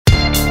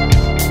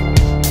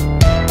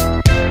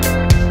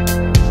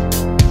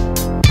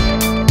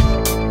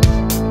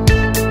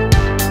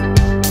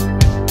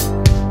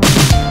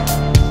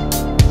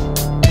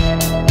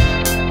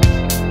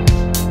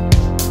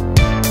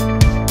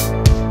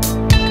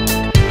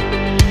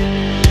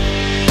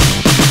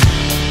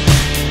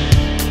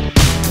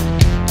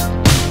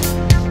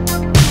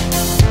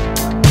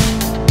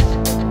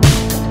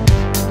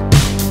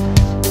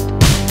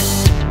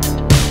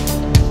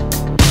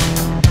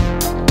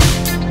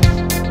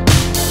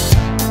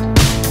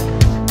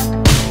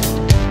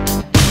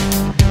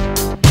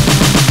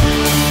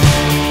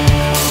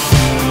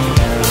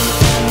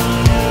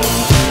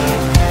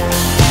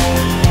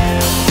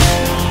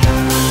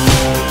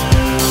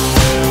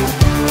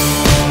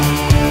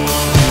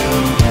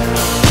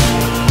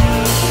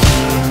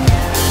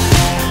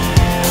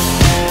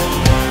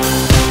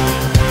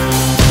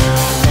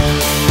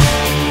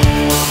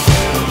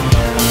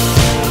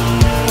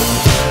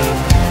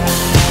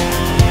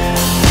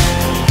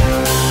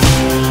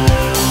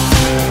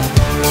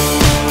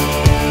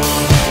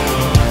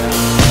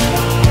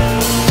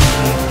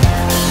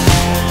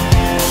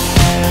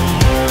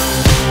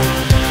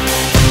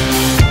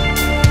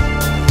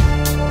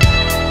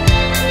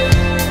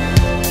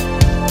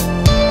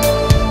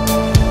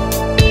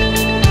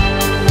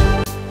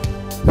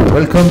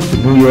Welcome to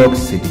New York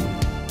City.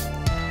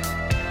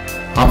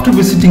 After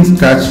visiting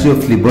Statue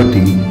of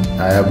Liberty,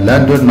 I have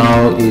landed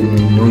now in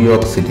New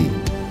York City.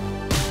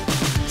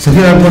 So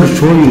here I'm going to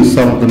show you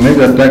some of the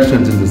major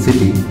attractions in the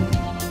city.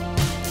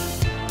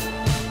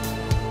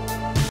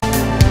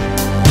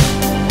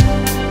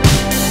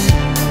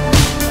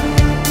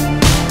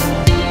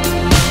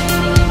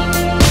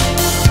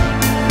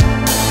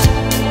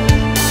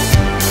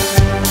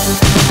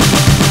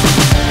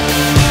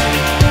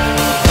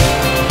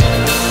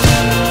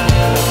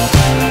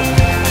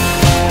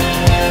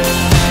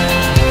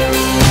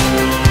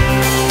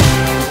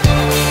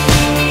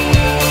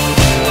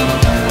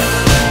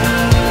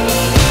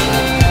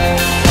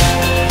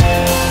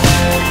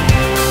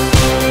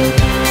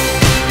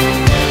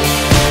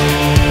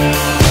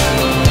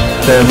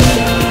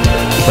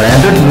 If I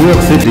entered New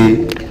York City,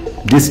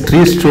 this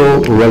street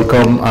show will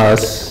welcome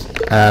us,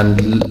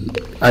 and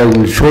I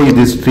will show you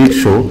this street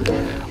show.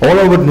 All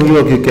over New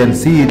York you can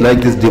see like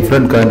this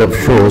different kind of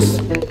shows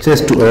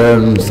just to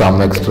earn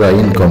some extra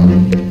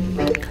income.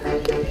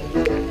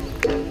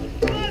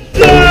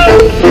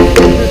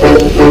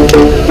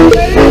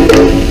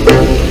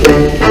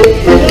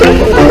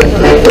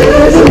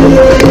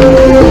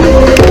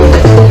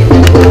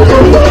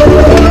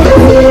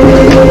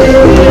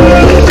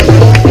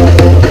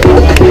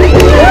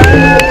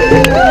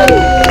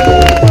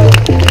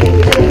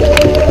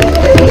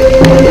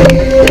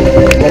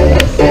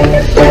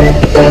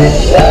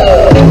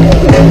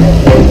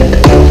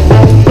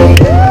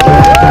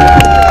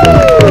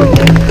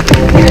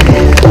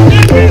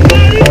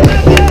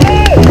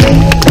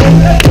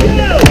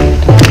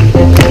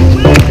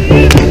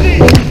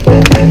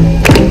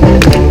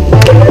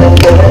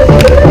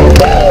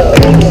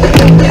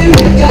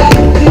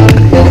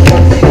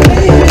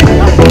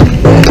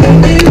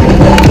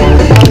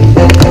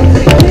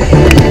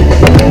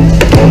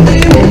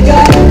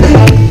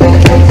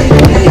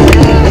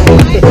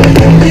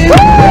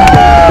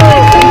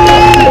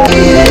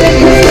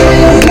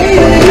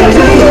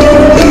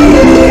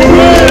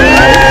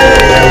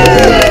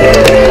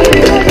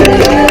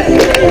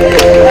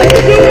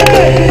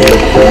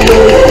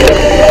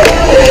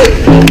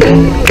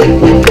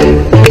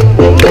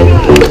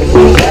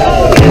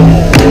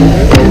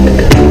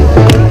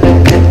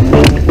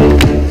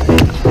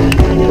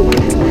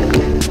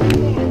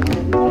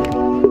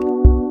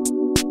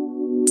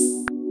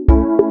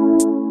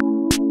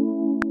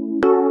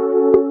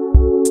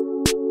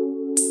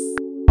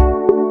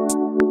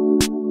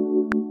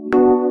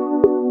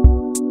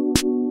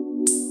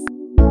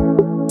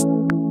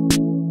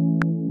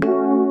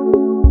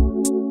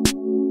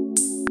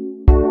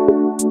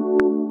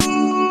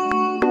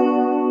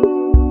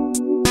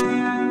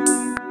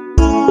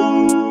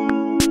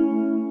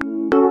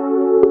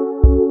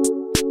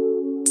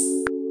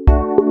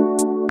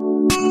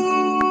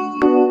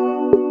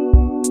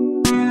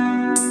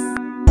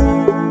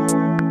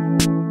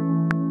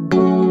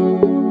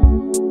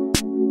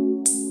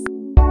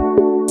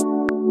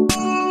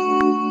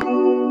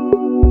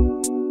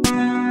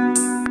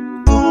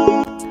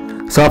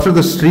 So after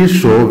the street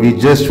show, we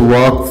just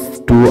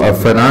walked to a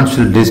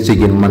financial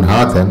district in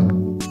Manhattan.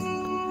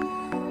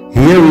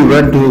 Here we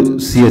went to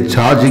see a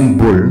charging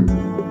bull,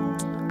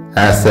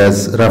 as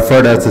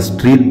referred as a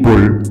street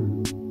bull.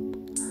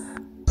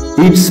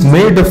 It's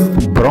made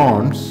of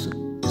bronze.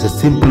 It's a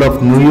symbol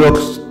of New York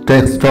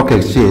Stock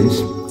Exchange.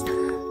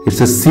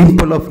 It's a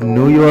symbol of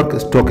New York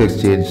Stock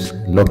Exchange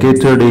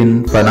located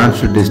in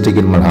financial district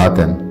in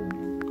Manhattan.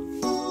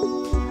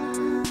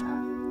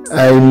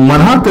 In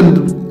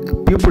Manhattan,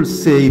 people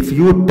say if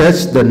you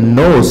touch the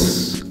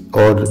nose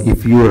or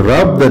if you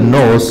rub the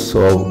nose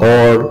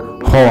or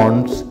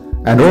horns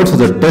and also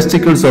the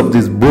testicles of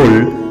this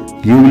bull,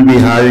 you will be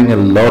having a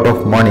lot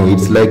of money.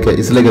 It's like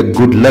a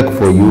good luck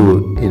for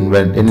you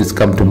when it's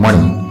come to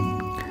money.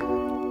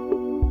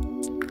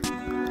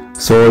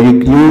 So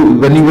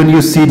when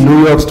you see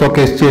New York Stock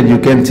Exchange, you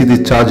can see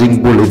the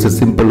charging bull. It's a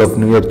symbol of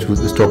New York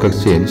Stock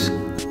Exchange.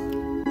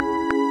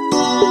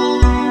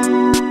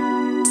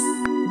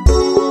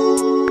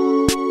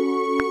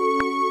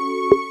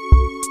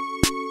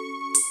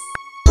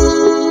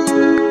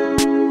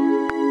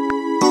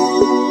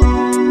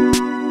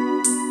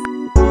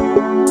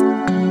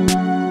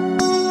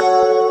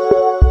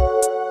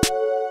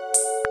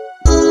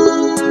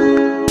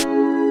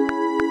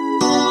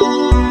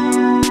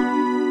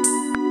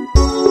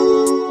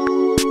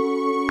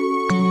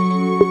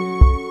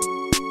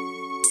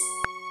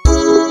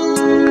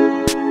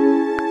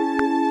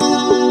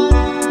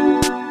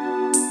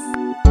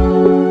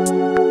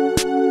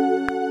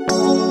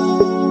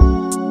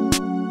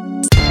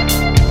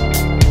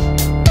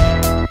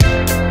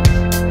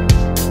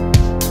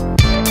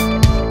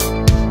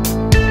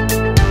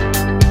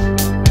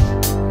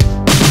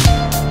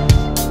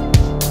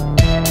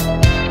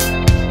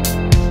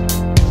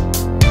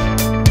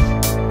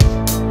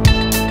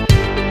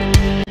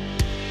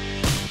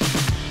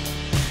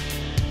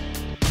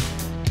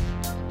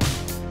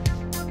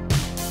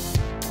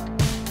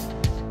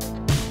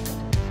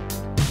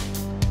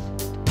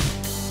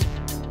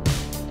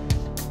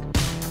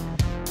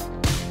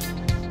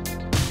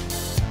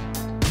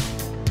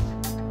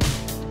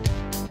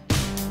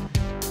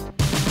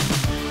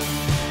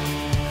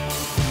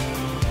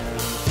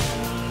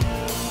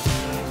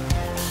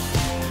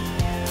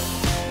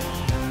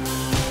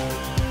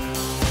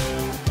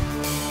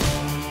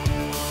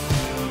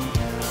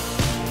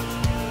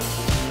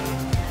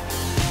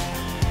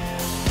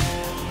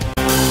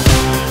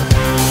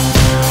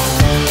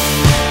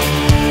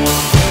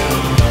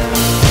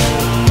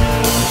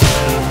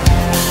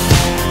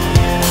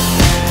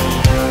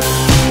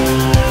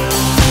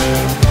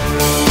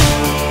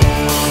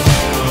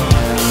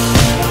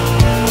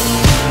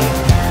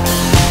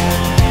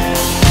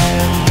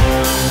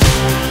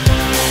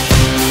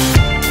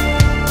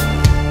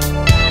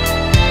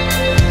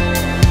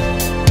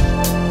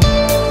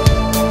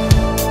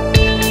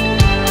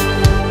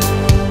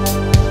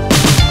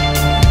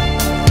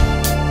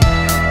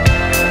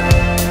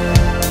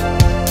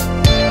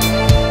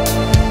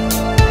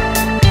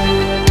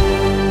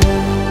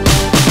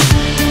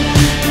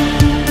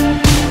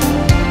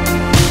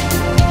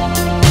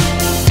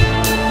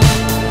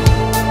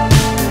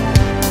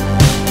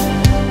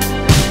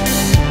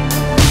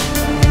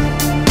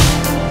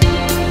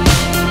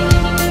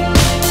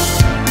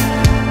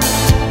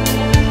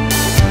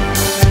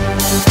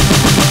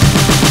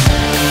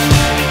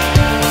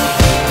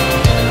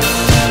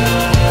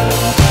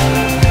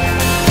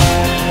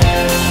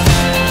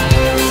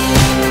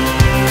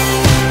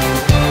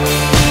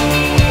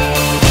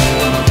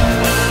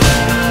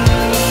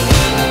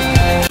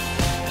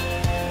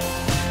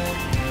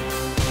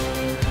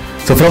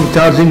 So from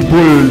charging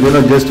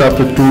pool, just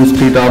after 2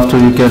 street after,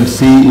 you can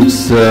see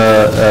it's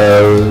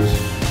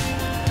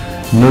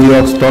New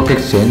York Stock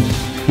Exchange.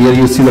 Here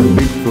you see the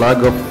big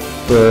flag of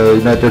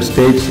United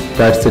States.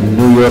 That's the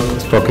New York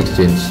Stock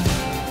Exchange.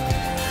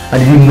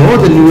 And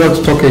the New York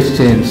Stock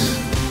Exchange,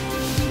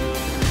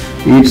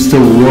 it's the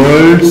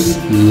world's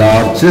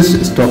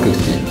largest stock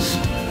exchange.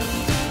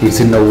 It's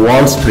in the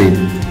Wall Street.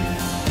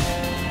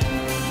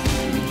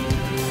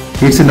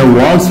 It's in the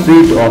Wall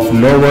Street of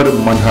Lower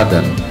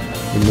Manhattan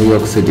in New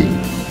York City.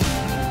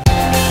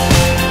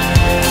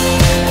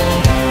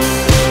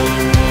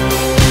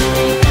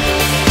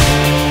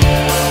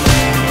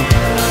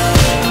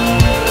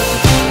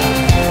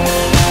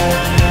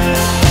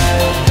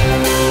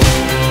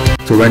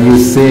 So when you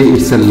say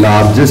it's the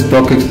largest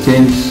stock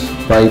exchange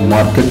by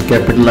market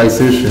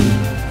capitalization,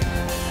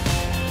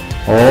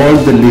 all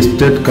the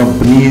listed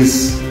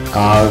companies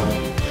are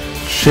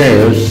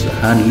shares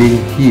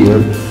handling here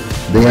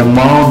the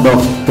amount of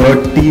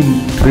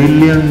 $30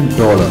 trillion.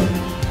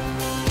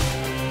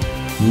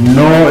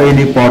 No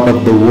any part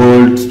of the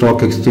world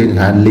stock exchange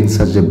handling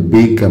such a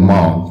big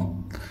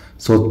amount.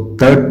 So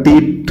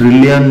 $30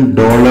 trillion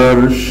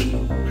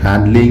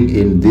handling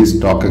in this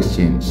stock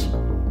exchange.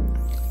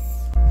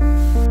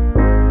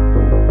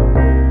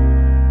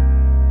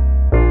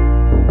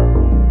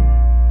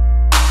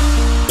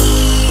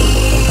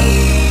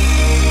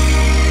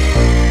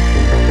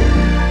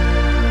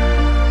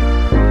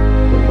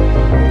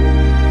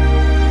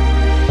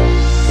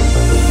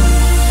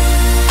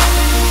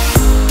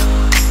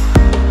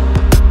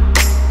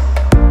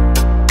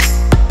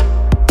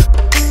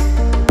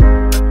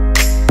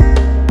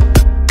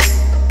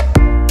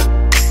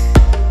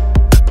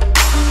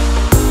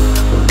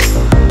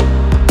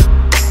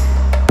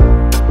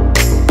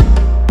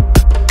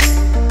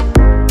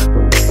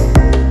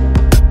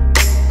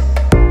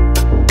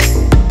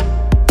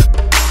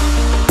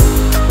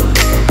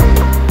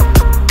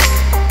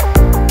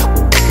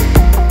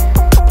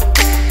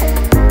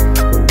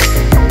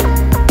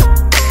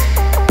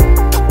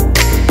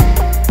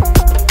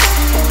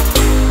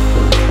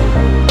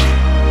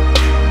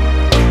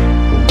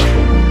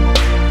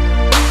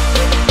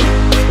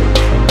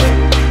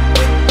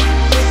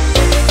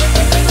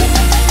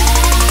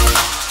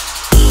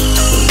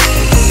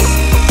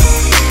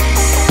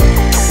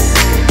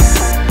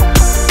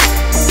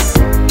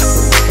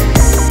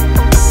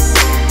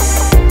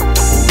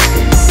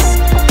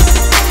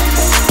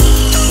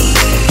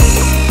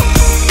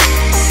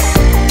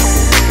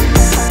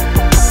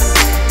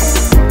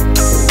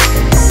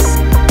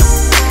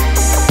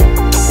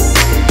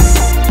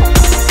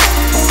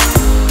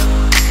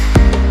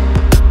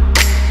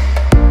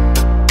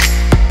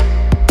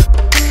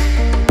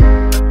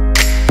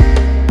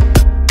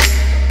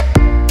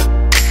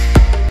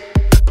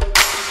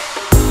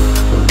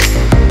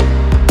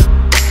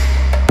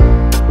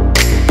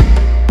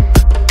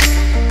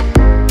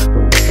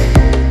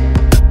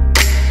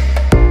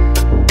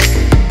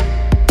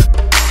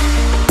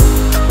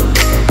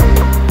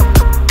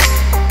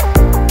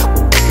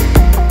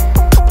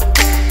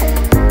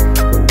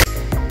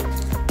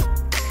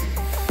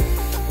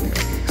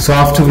 So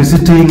after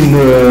visiting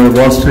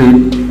Wall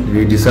Street,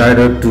 we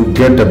decided to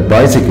get a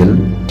bicycle.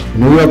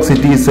 New York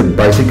City is a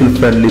bicycle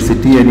friendly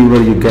city.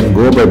 Anywhere you can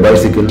go by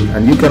bicycle,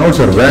 and you can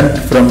also rent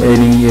from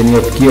any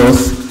of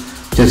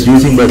kiosks just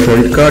using my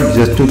credit card.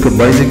 Just took a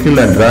bicycle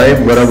and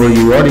drive wherever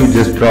you want, you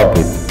just drop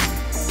it.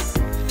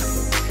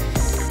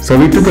 So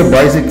we took a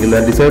bicycle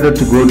and decided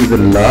to go to the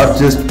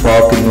largest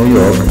park in New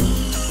York.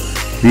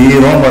 We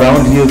roam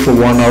around here for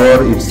 1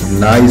 hour. It's a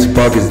nice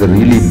park. It's a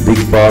really big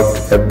park.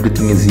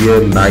 Everything is here.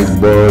 Nice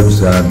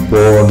birds and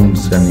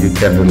ponds, and you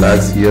can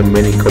relax here.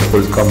 Many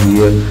couples come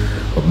here.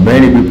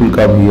 Many people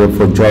come here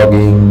for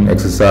jogging,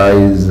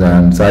 exercise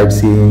and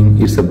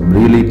sightseeing. It's a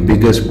really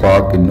biggest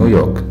park in New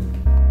York.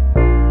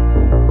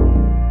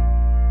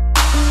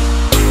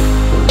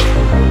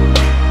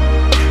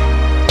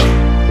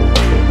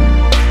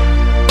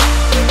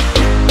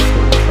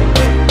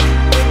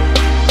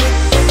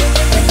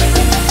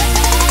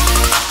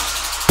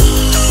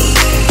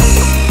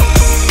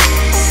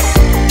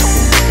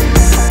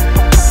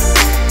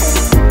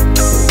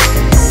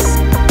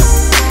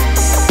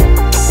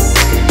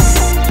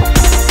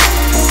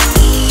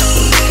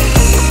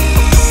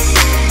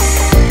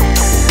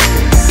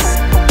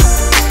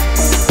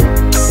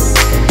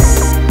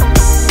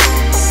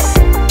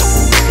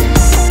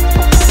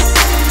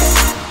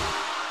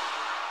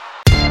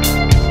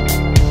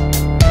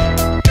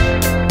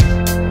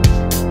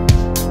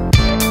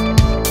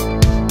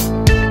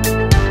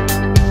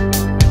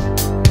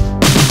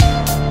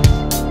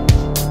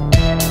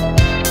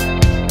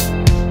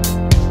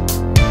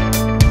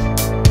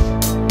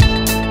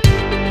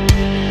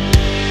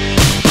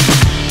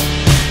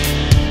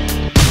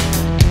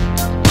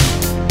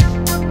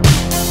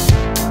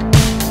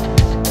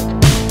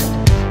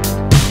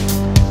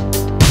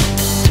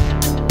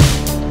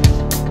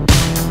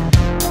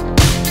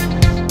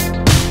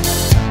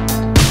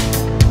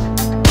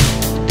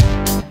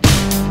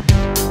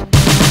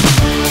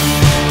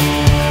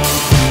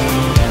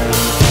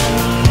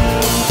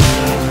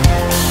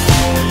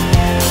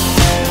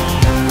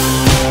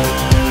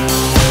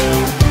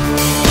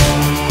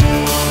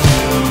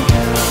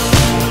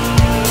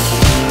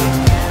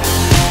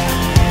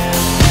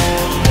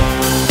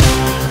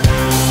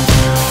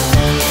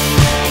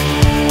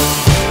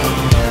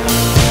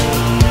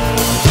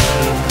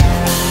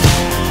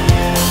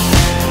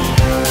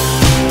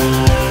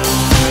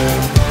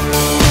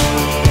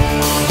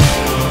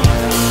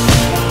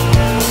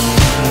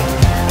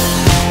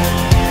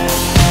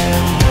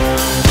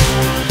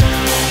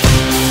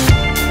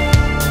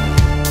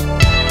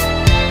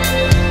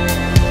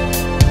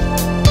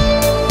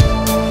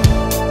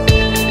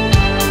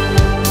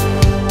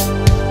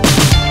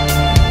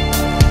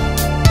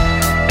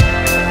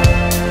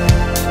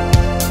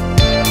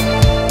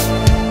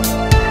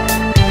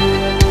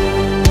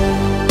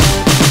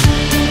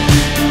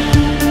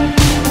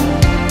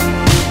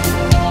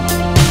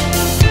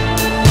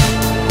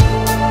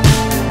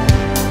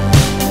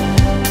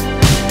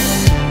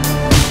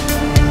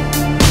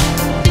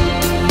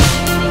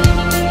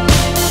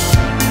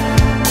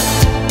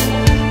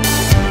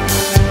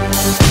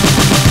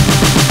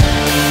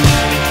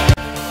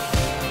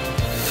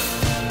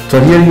 So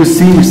here you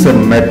see it's a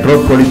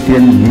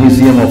Metropolitan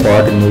Museum of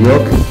Art in New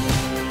York.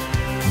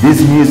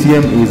 This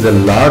museum is the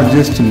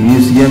largest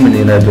museum in the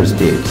United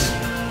States.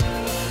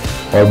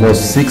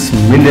 Almost 6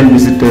 million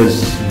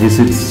visitors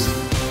visits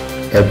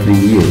every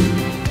year.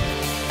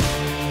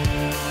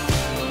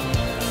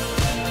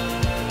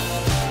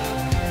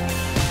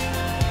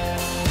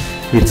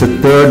 It's the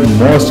third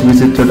most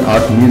visited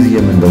art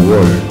museum in the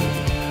world.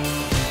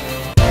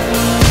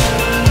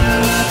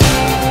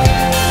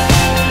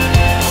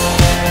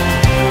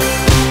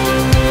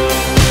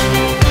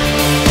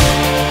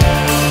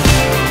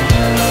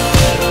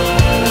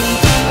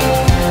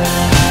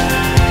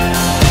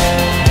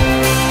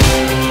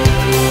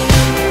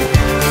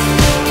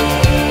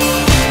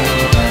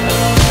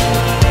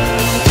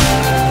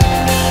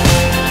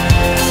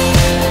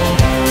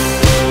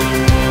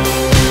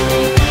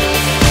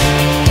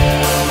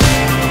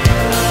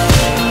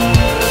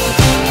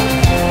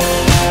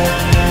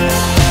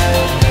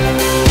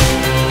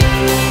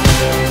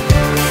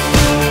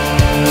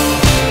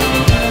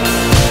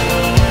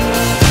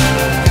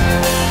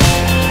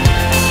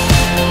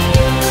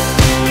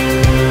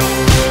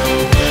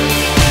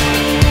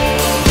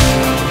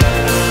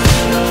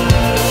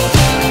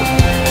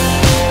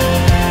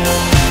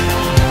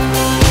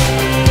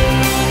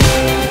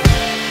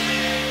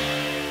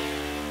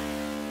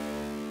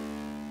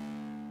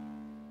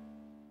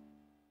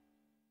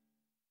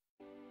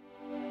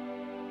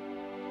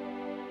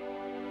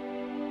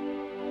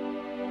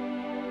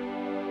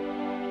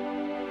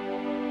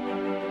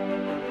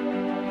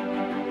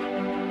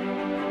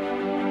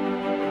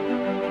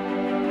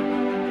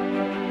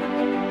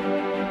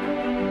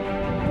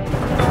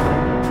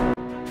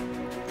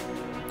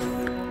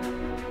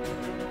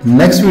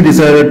 Next, we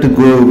decided to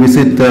go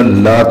visit the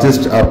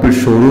largest Apple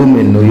showroom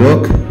in New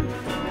York.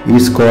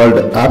 It's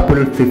called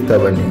Apple Fifth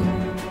Avenue.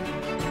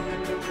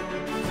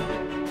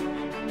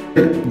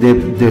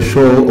 They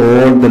show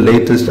all the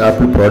latest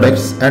Apple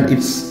products, and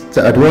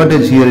the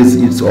advantage here is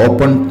it's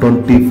open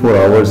 24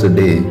 hours a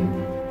day.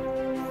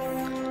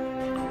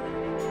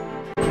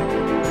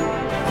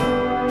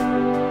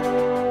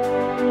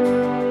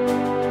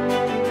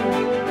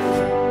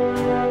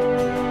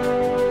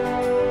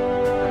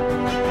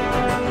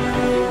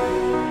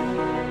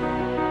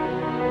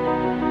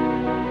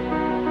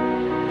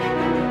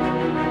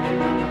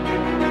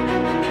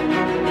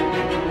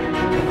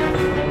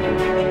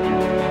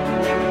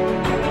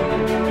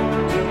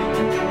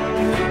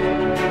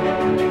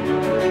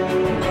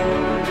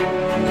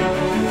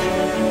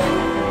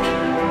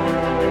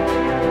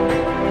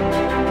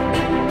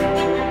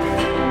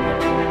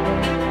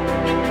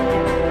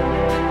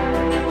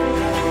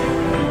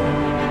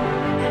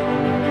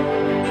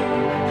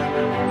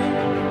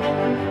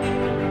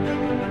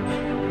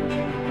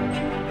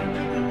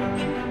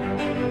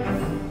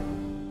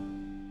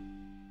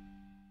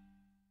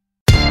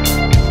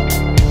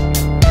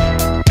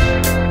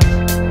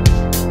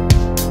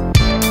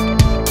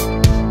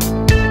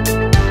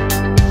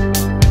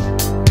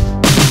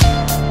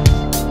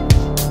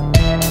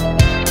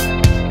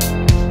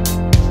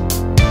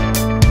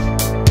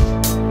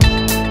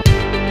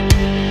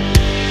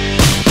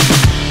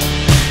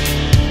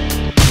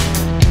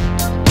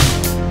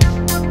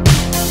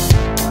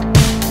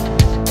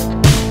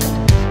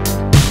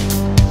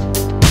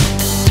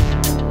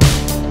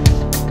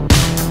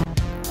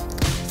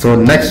 So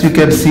next you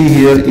can see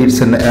here, it's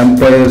an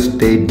Empire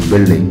State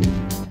Building.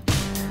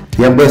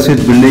 The Empire State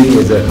Building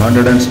is a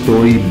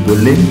 100-story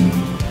building.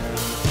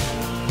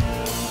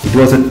 It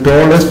was the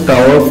tallest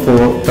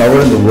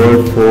tower in the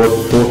world for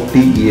 40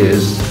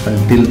 years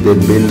until they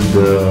built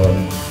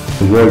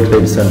the World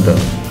Trade Center.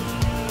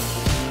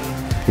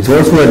 It's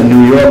also a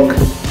New York,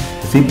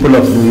 symbol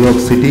of New York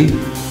City.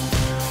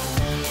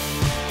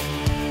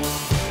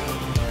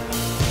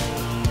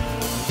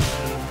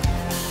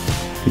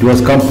 It was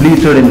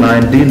completed in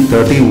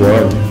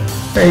 1931.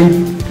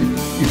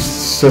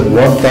 It's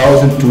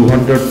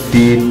 1,200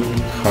 feet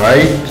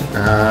height,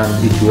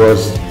 and it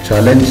was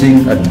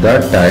challenging at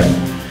that time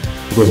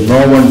because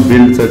no one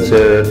built such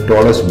a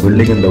tallest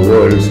building in the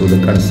world. So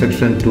the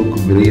construction took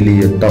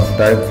really a tough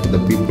time for the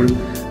people,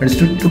 and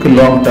it took a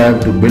long time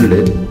to build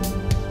it.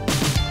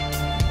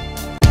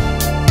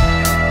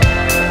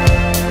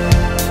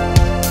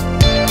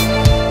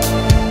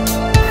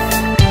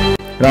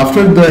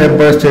 After the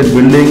Empire State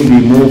Building,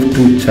 we moved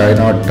to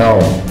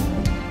Chinatown,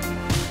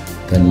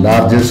 the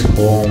largest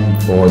home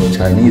for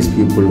Chinese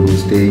people who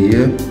stay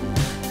here,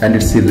 and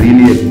it's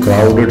really a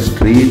crowded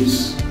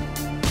streets.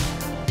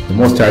 The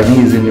most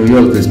Chinese in New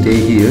York, they stay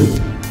here.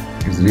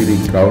 It's really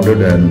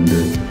crowded, and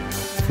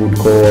food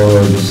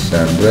courts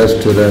and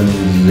restaurants,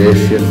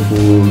 Asian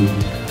food,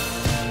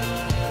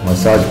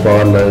 massage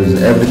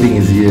parlors, everything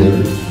is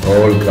here,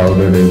 all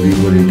crowded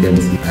everywhere you can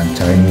see, and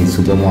Chinese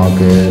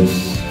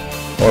supermarkets.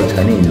 All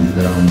Chinese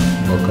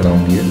walk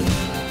around here.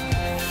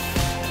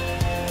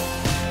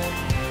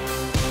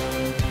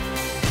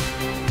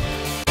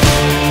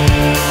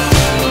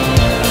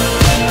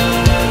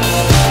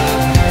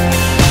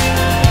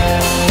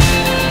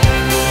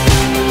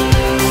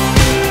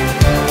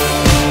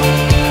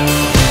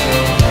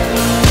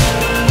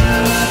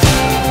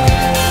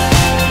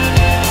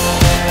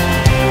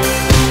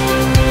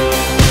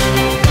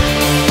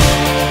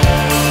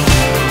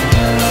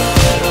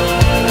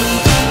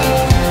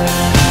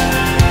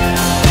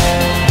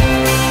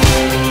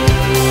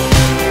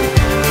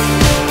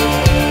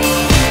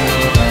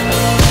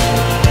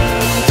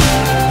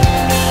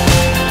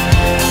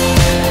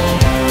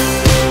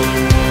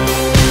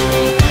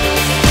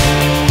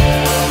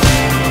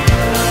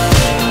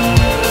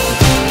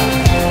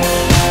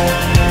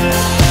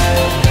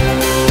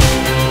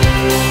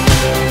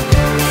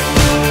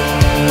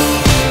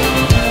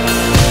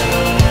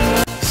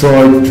 So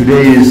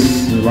today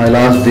is my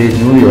last day in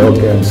New York,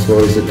 and so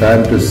it's the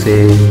time to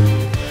say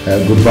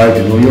goodbye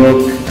to New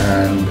York.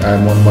 And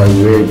I'm on my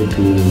way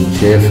to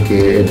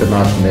JFK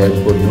International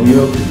Airport, New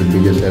York. It's the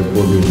biggest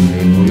airport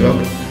in New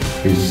York.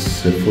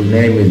 Its full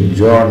name is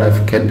John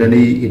F.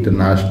 Kennedy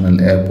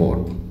International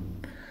Airport.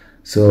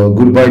 So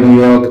goodbye,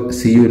 New York.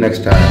 See you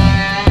next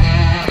time.